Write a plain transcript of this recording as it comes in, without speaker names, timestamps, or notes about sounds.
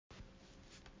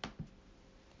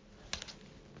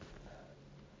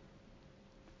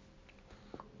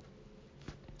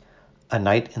A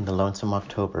Night in the Lonesome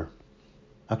October,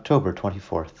 October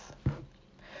 24th.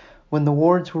 When the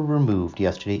wards were removed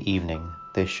yesterday evening,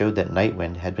 they showed that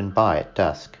Nightwind had been by at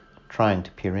dusk, trying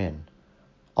to peer in.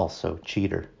 Also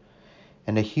Cheater.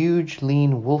 And a huge,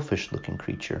 lean, wolfish-looking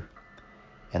creature.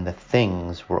 And the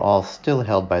things were all still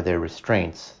held by their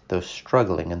restraints, though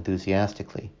struggling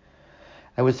enthusiastically.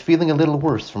 I was feeling a little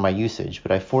worse for my usage,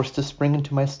 but I forced a spring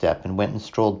into my step and went and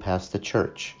strolled past the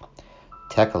church.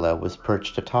 Tekla was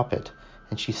perched atop it,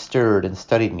 and she stirred and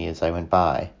studied me as I went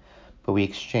by, but we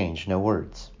exchanged no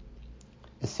words.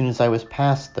 As soon as I was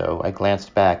past, though, I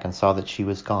glanced back and saw that she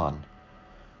was gone.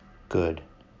 Good.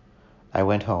 I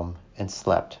went home and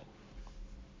slept.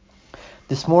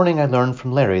 This morning I learned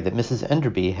from Larry that Mrs.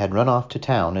 Enderby had run off to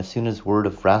town as soon as word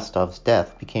of Rastov's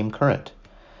death became current.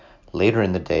 Later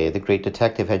in the day, the great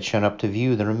detective had shown up to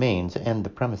view the remains and the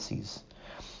premises.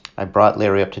 I brought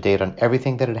Larry up to date on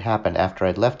everything that had happened after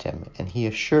I'd left him, and he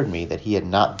assured me that he had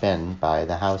not been by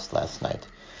the house last night.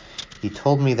 He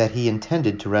told me that he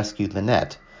intended to rescue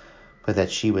Lynette, but that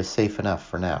she was safe enough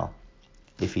for now.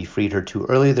 If he freed her too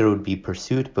early, there would be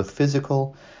pursuit, both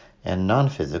physical and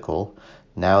non-physical.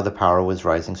 Now the power was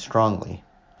rising strongly.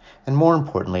 And more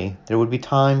importantly, there would be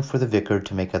time for the vicar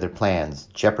to make other plans,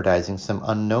 jeopardizing some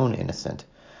unknown innocent.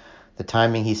 The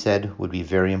timing, he said, would be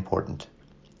very important.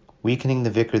 Weakening the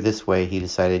vicar this way, he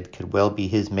decided, could well be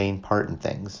his main part in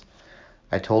things.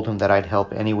 I told him that I'd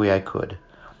help any way I could.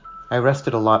 I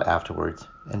rested a lot afterwards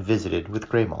and visited with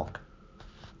Greymalk.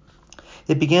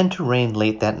 It began to rain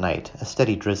late that night, a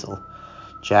steady drizzle.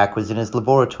 Jack was in his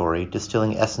laboratory,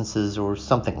 distilling essences or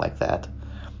something like that.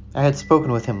 I had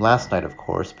spoken with him last night, of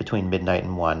course, between midnight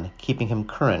and 1, keeping him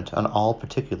current on all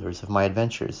particulars of my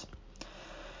adventures.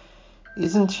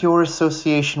 Isn't your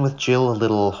association with Jill a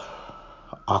little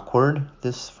awkward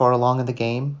this far along in the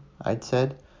game? I'd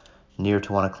said, near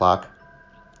to 1 o'clock.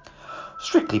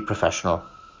 Strictly professional,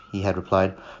 he had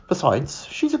replied. Besides,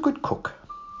 she's a good cook.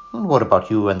 And what about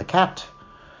you and the cat?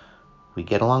 We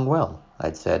get along well,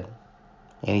 I'd said.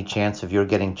 Any chance of your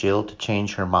getting Jill to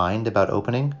change her mind about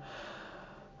opening?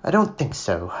 I don't think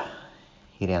so,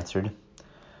 he'd answered.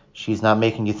 She's not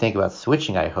making you think about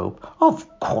switching, I hope.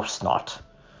 Of course not.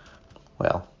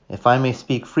 Well, if I may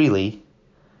speak freely,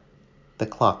 the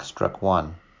clock struck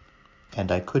 1,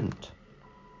 and I couldn't.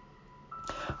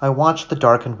 I watched the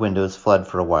darkened windows flood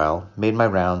for a while, made my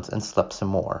rounds, and slept some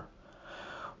more.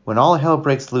 When all hell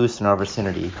breaks loose in our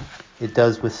vicinity, it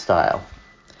does with style.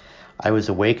 I was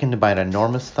awakened by an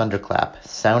enormous thunderclap,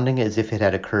 sounding as if it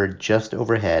had occurred just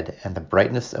overhead, and the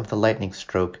brightness of the lightning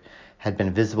stroke had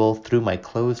been visible through my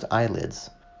closed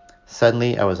eyelids.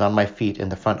 Suddenly I was on my feet in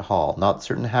the front hall, not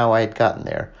certain how I had gotten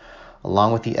there.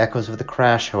 Along with the echoes of the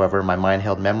crash, however, my mind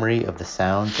held memory of the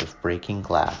sounds of breaking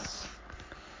glass.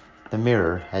 The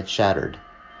mirror had shattered.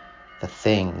 The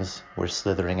things were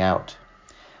slithering out.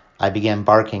 I began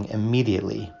barking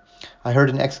immediately. I heard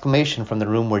an exclamation from the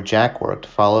room where Jack worked,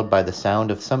 followed by the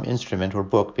sound of some instrument or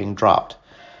book being dropped.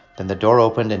 Then the door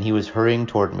opened and he was hurrying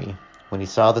toward me. When he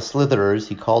saw the slitherers,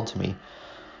 he called to me,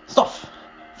 "Stuff!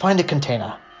 Find a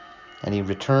container!" And he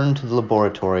returned to the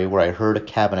laboratory where I heard a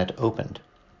cabinet opened.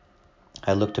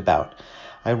 I looked about.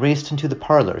 I raced into the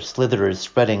parlor, slitherers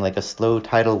spreading like a slow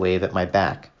tidal wave at my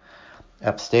back.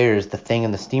 Upstairs, the thing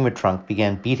in the steamer trunk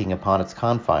began beating upon its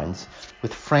confines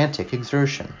with frantic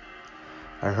exertion.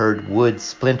 I heard wood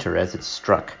splinter as it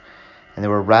struck, and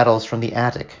there were rattles from the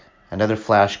attic. Another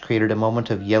flash created a moment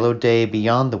of yellow day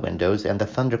beyond the windows, and the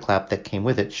thunderclap that came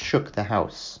with it shook the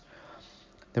house.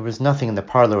 There was nothing in the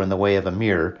parlor in the way of a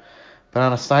mirror, but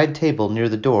on a side table near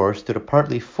the door stood a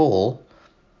partly full,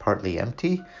 partly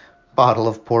empty, bottle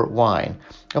of port wine,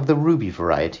 of the ruby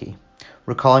variety.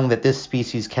 Recalling that this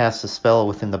species casts a spell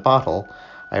within the bottle,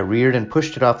 I reared and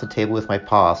pushed it off the table with my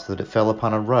paw so that it fell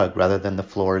upon a rug rather than the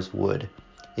floor's wood.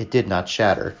 It did not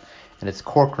shatter, and its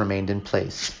cork remained in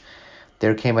place.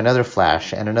 There came another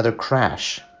flash and another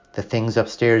crash. The things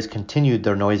upstairs continued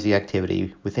their noisy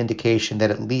activity, with indication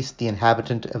that at least the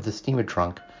inhabitant of the steamer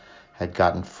trunk had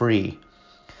gotten free.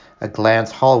 A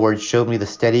glance hallward showed me the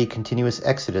steady, continuous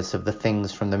exodus of the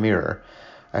things from the mirror.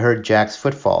 I heard Jack's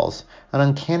footfalls. An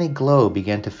uncanny glow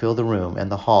began to fill the room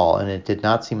and the hall, and it did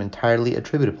not seem entirely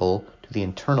attributable to the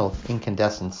internal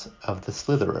incandescence of the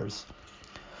slitherers.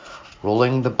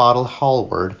 Rolling the bottle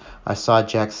hallward, I saw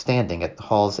Jack standing at the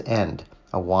hall's end,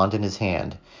 a wand in his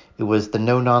hand. It was the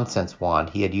no-nonsense wand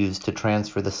he had used to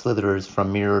transfer the slitherers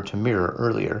from mirror to mirror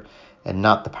earlier, and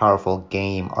not the powerful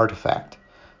game artifact,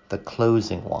 the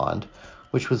closing wand,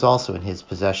 which was also in his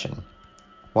possession.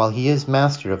 While he is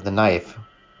master of the knife,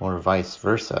 or vice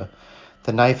versa,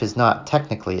 the knife is not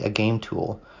technically a game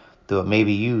tool. though it may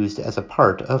be used as a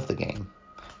part of the game.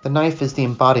 The knife is the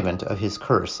embodiment of his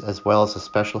curse, as well as a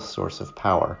special source of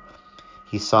power.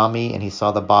 He saw me, and he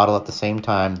saw the bottle at the same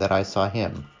time that I saw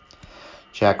him.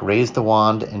 Jack raised the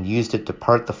wand and used it to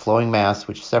part the flowing mass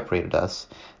which separated us.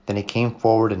 Then he came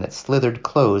forward, and it slithered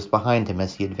closed behind him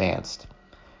as he advanced.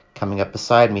 Coming up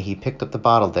beside me, he picked up the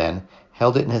bottle then,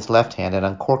 held it in his left hand, and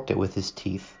uncorked it with his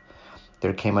teeth.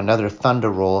 There came another thunder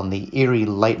roll, and the eerie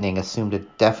lightning assumed a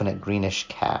definite greenish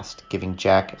cast, giving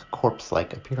Jack a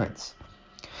corpse-like appearance.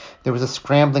 There was a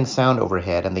scrambling sound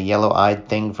overhead, and the yellow-eyed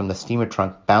thing from the steamer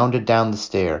trunk bounded down the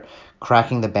stair,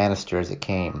 cracking the banister as it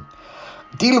came.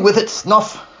 "Deal with it,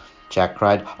 Snuff!" Jack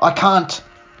cried. "I can't!"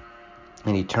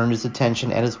 And he turned his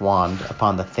attention and his wand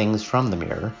upon the things from the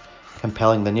mirror,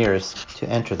 compelling the nearest to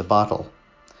enter the bottle.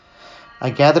 I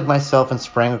gathered myself and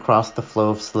sprang across the flow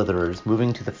of slitherers,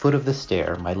 moving to the foot of the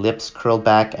stair, my lips curled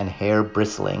back and hair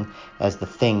bristling as the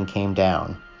thing came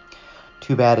down.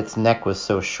 Too bad its neck was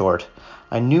so short.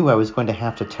 I knew I was going to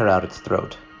have to tear out its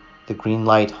throat. The green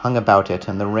light hung about it,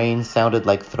 and the rain sounded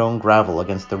like thrown gravel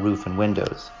against the roof and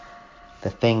windows. The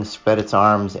thing spread its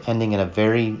arms, ending in a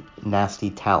very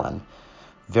nasty talon,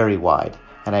 very wide,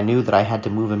 and I knew that I had to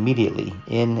move immediately,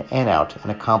 in and out,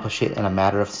 and accomplish it in a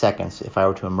matter of seconds if I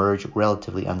were to emerge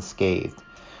relatively unscathed,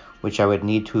 which I would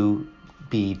need to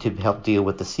be to help deal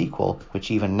with the sequel,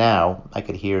 which even now I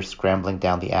could hear scrambling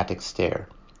down the attic stair.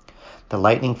 The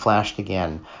lightning flashed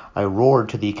again. I roared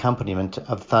to the accompaniment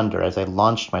of thunder as I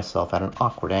launched myself at an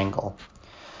awkward angle.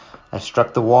 I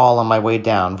struck the wall on my way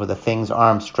down, for the thing's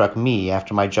arm struck me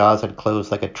after my jaws had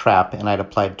closed like a trap, and I'd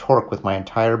applied torque with my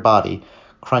entire body,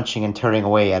 crunching and tearing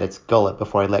away at its gullet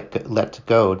before I let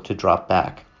go to drop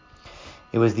back.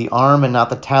 It was the arm and not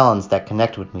the talons that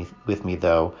connected with me,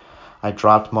 though. I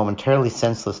dropped momentarily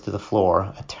senseless to the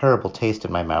floor, a terrible taste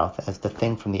in my mouth, as the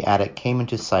thing from the attic came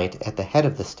into sight at the head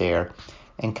of the stair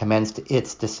and commenced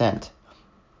its descent.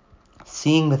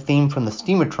 Seeing the theme from the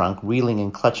steamer trunk reeling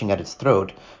and clutching at its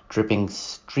throat, dripping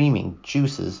streaming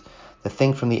juices, the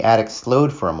thing from the attic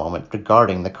slowed for a moment,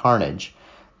 regarding the carnage.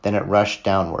 Then it rushed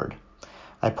downward.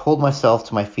 I pulled myself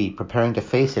to my feet, preparing to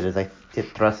face it as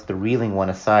it thrust the reeling one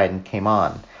aside and came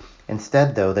on.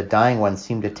 Instead, though, the dying one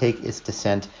seemed to take its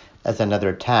descent as another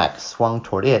attack, swung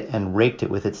toward it, and raked it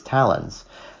with its talons.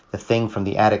 The thing from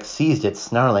the attic seized it,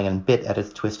 snarling, and bit at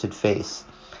its twisted face.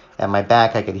 At my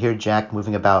back, I could hear Jack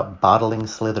moving about, bottling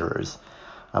slitherers.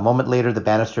 A moment later, the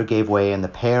banister gave way, and the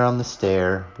pair on the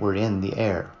stair were in the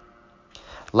air.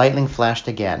 Lightning flashed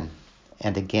again,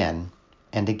 and again,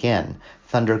 and again,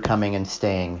 thunder coming and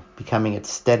staying, becoming its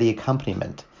steady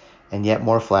accompaniment, and yet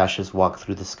more flashes walked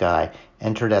through the sky,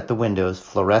 entered at the windows,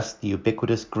 fluoresced the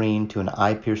ubiquitous green to an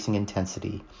eye-piercing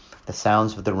intensity. The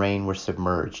sounds of the rain were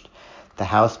submerged. The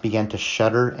house began to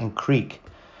shudder and creak.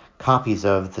 Copies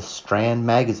of the Strand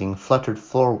magazine fluttered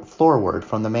floorward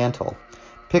from the mantel.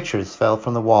 Pictures fell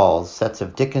from the walls, sets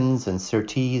of Dickens and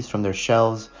Surtees from their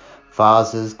shelves,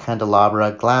 vases,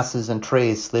 candelabra, glasses, and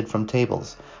trays slid from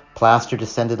tables. Plaster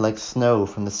descended like snow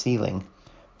from the ceiling.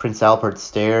 Prince Albert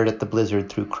stared at the blizzard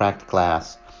through cracked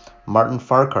glass. Martin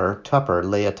Farquhar Tupper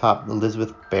lay atop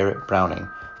Elizabeth Barrett Browning,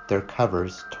 their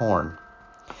covers torn.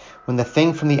 When the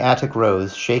thing from the attic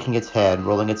rose, shaking its head,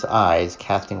 rolling its eyes,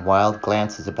 casting wild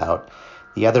glances about,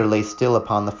 the other lay still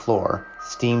upon the floor,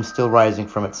 steam still rising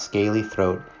from its scaly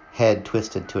throat, head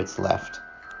twisted to its left.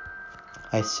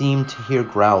 I seemed to hear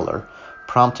Growler,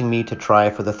 prompting me to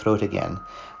try for the throat again.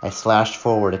 I slashed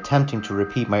forward, attempting to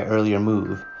repeat my earlier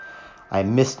move. I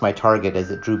missed my target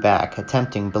as it drew back,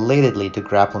 attempting belatedly to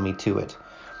grapple me to it.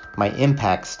 My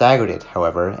impact staggered it,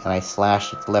 however, and I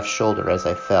slashed its left shoulder as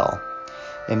I fell.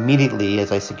 Immediately,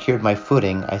 as I secured my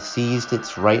footing, I seized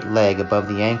its right leg above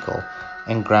the ankle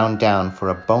and ground down for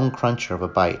a bone cruncher of a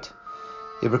bite.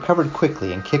 It recovered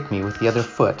quickly and kicked me with the other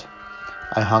foot.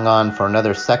 I hung on for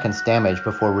another second's damage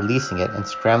before releasing it and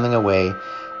scrambling away,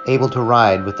 able to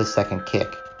ride with the second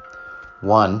kick.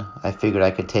 One, I figured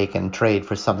I could take and trade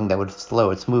for something that would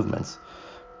slow its movements,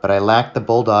 but I lacked the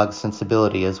bulldog's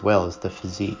sensibility as well as the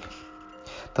physique.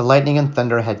 The lightning and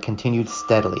thunder had continued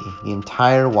steadily the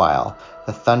entire while,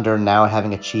 the thunder now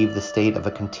having achieved the state of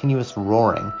a continuous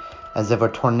roaring, as of a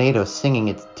tornado singing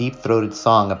its deep-throated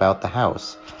song about the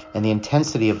house, and the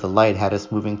intensity of the light had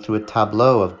us moving through a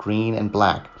tableau of green and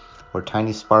black, where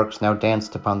tiny sparks now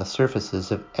danced upon the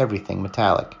surfaces of everything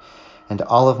metallic, and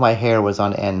all of my hair was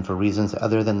on end for reasons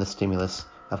other than the stimulus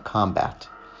of combat.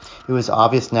 It was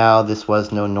obvious now this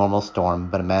was no normal storm,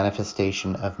 but a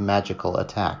manifestation of magical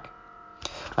attack.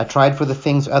 I tried for the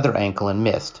thing's other ankle and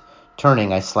missed.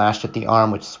 Turning, I slashed at the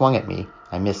arm which swung at me.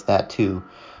 I missed that too,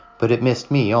 but it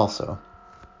missed me also.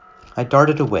 I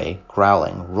darted away,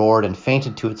 growling, roared, and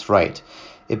fainted to its right.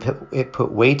 It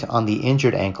put weight on the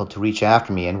injured ankle to reach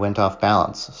after me and went off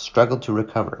balance, struggled to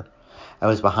recover. I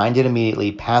was behind it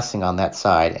immediately, passing on that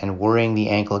side and worrying the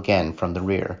ankle again from the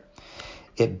rear.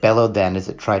 It bellowed then as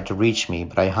it tried to reach me,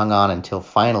 but I hung on until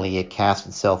finally it cast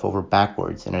itself over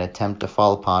backwards in an attempt to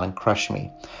fall upon and crush me.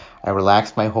 I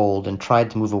relaxed my hold and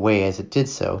tried to move away as it did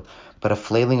so, but a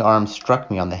flailing arm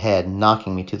struck me on the head,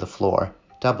 knocking me to the floor,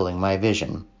 doubling my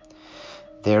vision.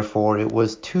 Therefore it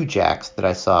was 2 Jacks that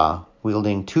I saw,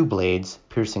 wielding 2 blades,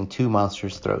 piercing 2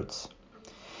 monsters' throats.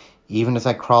 Even as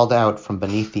I crawled out from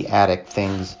beneath the attic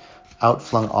thing's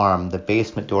outflung arm, the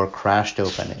basement door crashed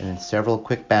open, and in several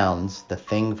quick bounds, the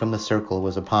thing from the circle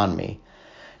was upon me.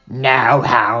 "Now,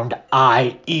 hound,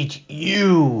 I eat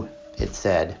you," it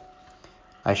said.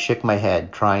 I shook my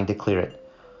head, trying to clear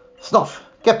it. "Snuff,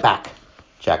 get back,"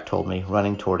 Jack told me,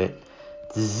 running toward it.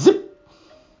 Zip!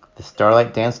 The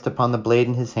starlight danced upon the blade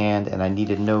in his hand, and I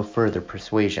needed no further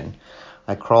persuasion.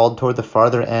 I crawled toward the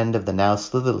farther end of the now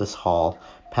slitherless hall,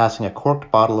 passing a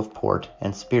corked bottle of port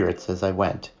and spirits as I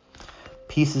went.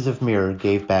 Pieces of mirror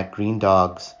gave back green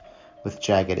dogs with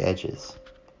jagged edges.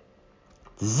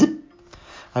 Zip!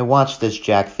 I watched as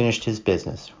Jack finished his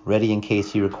business, ready in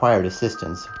case he required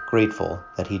assistance, grateful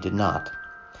that he did not.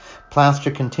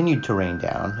 Plaster continued to rain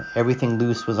down. Everything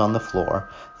loose was on the floor.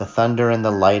 The thunder and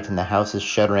the light and the house's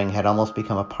shuddering had almost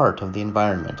become a part of the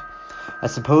environment. I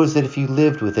suppose that if you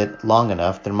lived with it long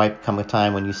enough, there might come a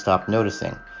time when you stopped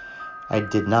noticing. I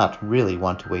did not really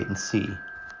want to wait and see.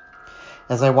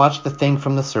 As I watched the thing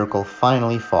from the circle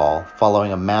finally fall,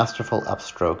 following a masterful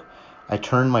upstroke, I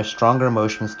turned my stronger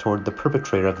emotions toward the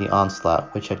perpetrator of the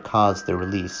onslaught which had caused their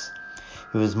release.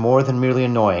 It was more than merely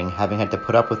annoying, having had to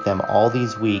put up with them all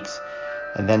these weeks,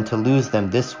 and then to lose them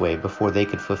this way before they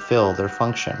could fulfill their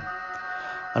function.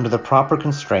 Under the proper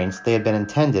constraints, they had been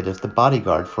intended as the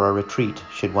bodyguard for our retreat,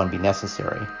 should one be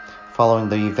necessary, following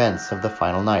the events of the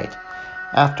final night,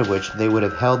 after which they would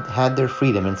have had their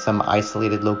freedom in some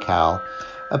isolated locale,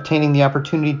 obtaining the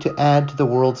opportunity to add to the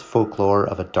world's folklore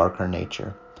of a darker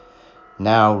nature.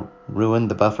 Now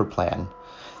ruined the buffer plan.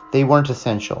 They weren't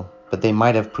essential, but they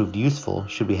might have proved useful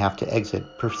should we have to exit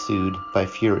pursued by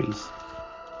Furies.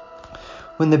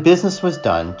 When the business was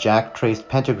done, Jack traced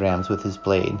pentagrams with his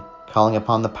blade, calling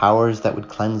upon the powers that would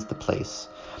cleanse the place.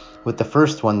 With the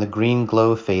first one, the green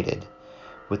glow faded.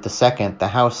 With the second, the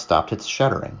house stopped its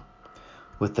shuddering.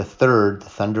 With the third, the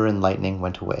thunder and lightning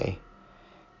went away.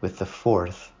 With the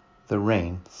fourth, the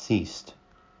rain ceased.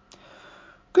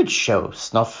 "Good show,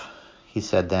 Snuff," he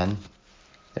said then.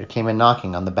 There came a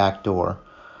knocking on the back door.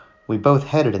 We both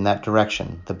headed in that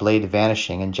direction, the blade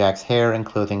vanishing and Jack's hair and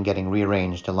clothing getting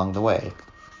rearranged along the way.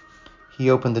 He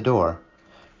opened the door.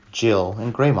 Jill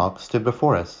and Greymalk stood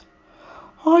before us.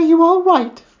 "Are you all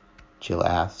right?" Jill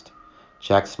asked.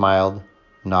 Jack smiled,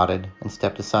 nodded, and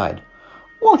stepped aside.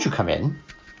 "Won't you come in?"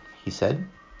 he said.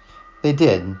 They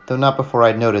did, though not before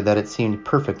I'd noted that it seemed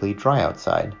perfectly dry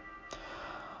outside.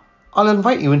 "I'll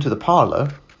invite you into the parlor,"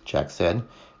 Jack said,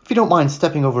 "if you don't mind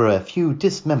stepping over a few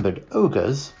dismembered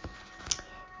ogres."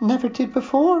 "Never did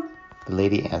before," the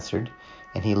lady answered,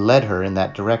 and he led her in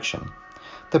that direction.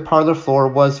 The parlor floor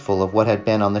was full of what had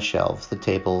been on the shelves, the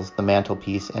tables, the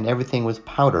mantelpiece, and everything was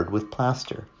powdered with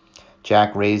plaster.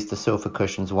 Jack raised the sofa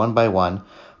cushions one by one,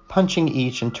 punching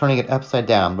each and turning it upside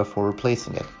down before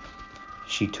replacing it.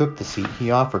 She took the seat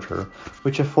he offered her,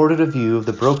 which afforded a view of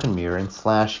the broken mirror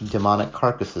and demonic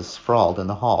carcasses sprawled in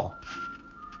the hall.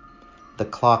 The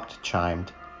clock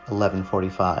chimed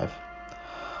 11:45.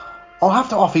 "I'll have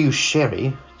to offer you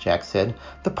sherry," Jack said.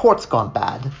 "The port's gone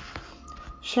bad."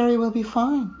 "Sherry will be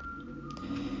fine."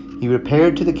 He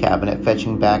repaired to the cabinet,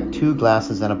 fetching back 2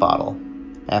 glasses and a bottle.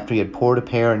 After he had poured a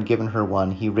pair and given her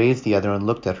one, he raised the other and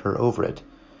looked at her over it.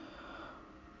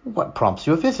 "What prompts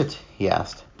your visit?" he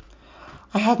asked.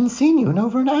 "I hadn't seen you in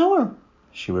over an hour,"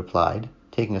 she replied,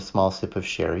 taking a small sip of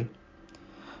sherry.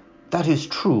 "That is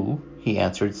true," he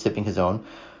answered, sipping his own,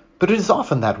 "but it is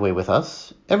often that way with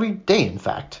us. Every day, in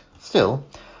fact. Still,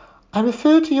 I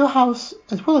refer to your house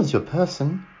as well as your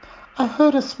person. I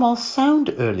heard a small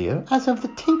sound earlier, as of the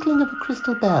tinkling of a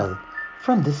crystal bell,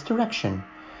 from this direction.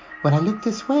 When I looked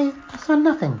this way, I saw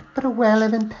nothing but a well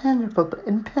of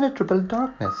impenetrable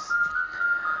darkness."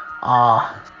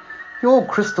 "Ah, your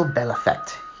crystal bell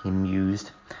effect," he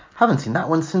mused. "Haven't seen that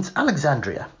one since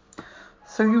Alexandria.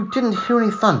 So you didn't hear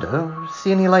any thunder or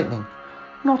see any lightning?"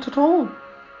 "Not at all."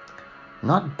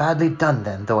 "Not badly done,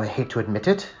 then, though I hate to admit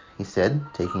it," he said,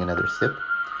 taking another sip.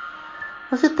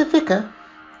 "Was it the vicar?"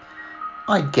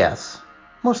 "I guess.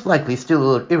 Most likely still a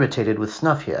little irritated with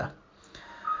Snuff here."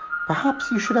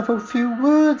 "Perhaps you should have a few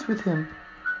words with him."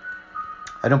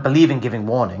 I don't believe in giving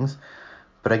warnings,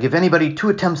 but I give anybody 2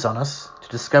 attempts on us to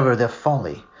discover their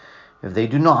folly. If they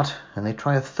do not, and they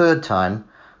try a 3rd time,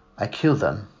 I kill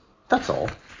them. That's all."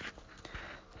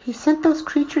 "He sent those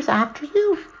creatures after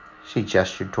you?" She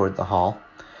gestured toward the hall.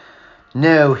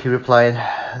 "No," he replied,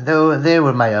 "though they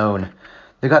were my own.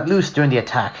 They got loose during the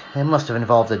attack. It must have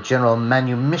involved a general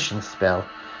manumission spell.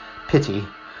 Pity.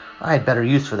 I had better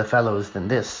use for the fellows than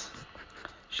this."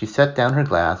 She set down her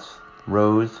glass,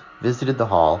 rose, visited the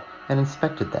hall, and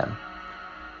inspected them.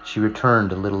 She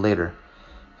returned a little later.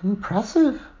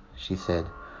 "Impressive," she said.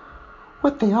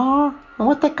 "What they are, and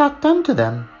what they got done to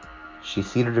them." She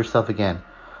seated herself again.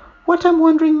 "What I'm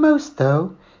wondering most,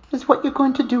 though, is what you're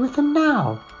going to do with them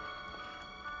now."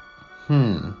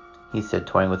 He said,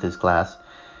 toying with his glass.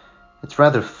 "It's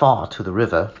rather far to the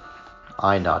river."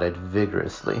 I nodded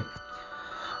vigorously.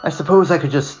 "I suppose I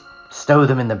could just stow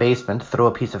them in the basement, throw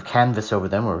a piece of canvas over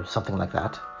them, or something like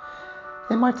that."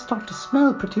 "They might start to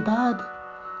smell pretty bad."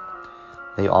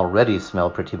 "They already smell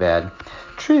pretty bad."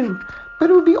 "True, but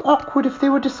it would be awkward if they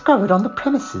were discovered on the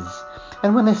premises,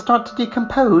 and when they start to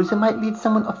decompose, it might lead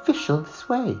someone official this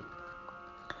way."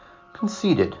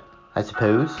 "Conceded, I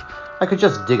suppose. I could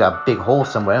just dig a big hole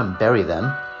somewhere and bury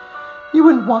them." "You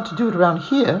wouldn't want to do it around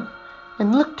here,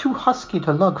 and look too husky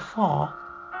to lug far."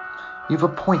 "You've a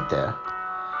point there.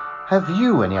 Have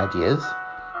you any ideas?"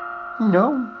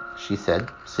 "No," she said,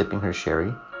 sipping her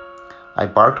sherry. I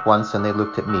barked once and they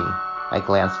looked at me. I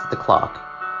glanced at the clock.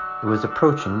 It was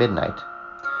approaching midnight.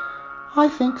 "I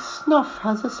think Snuff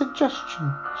has a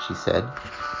suggestion," she said.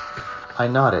 I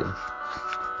nodded.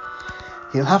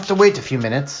 "You'll have to wait a few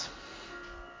minutes."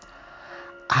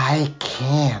 "I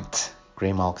can't,"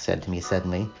 Greymalk said to me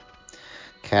suddenly.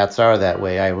 "Cats are that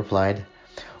way," I replied.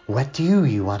 "What do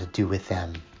you want to do with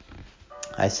them?"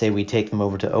 "I say we take them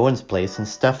over to Owen's place and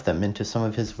stuff them into some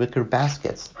of his wicker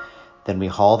baskets. Then we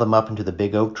haul them up into the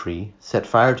big oak tree, set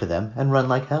fire to them, and run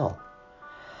like hell."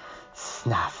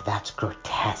 "Snuff, that's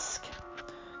grotesque."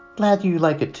 "Glad you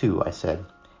like it too," I said.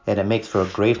 "And it makes for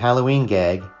a great Halloween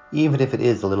gag, even if it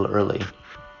is a little early."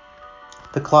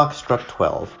 The clock struck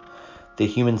 12. The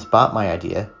humans bought my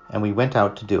idea, and we went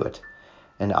out to do it.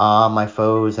 And ah, my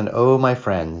foes, and oh, my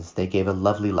friends, they gave a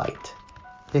lovely light.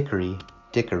 Hickory,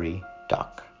 dickory,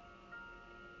 dock.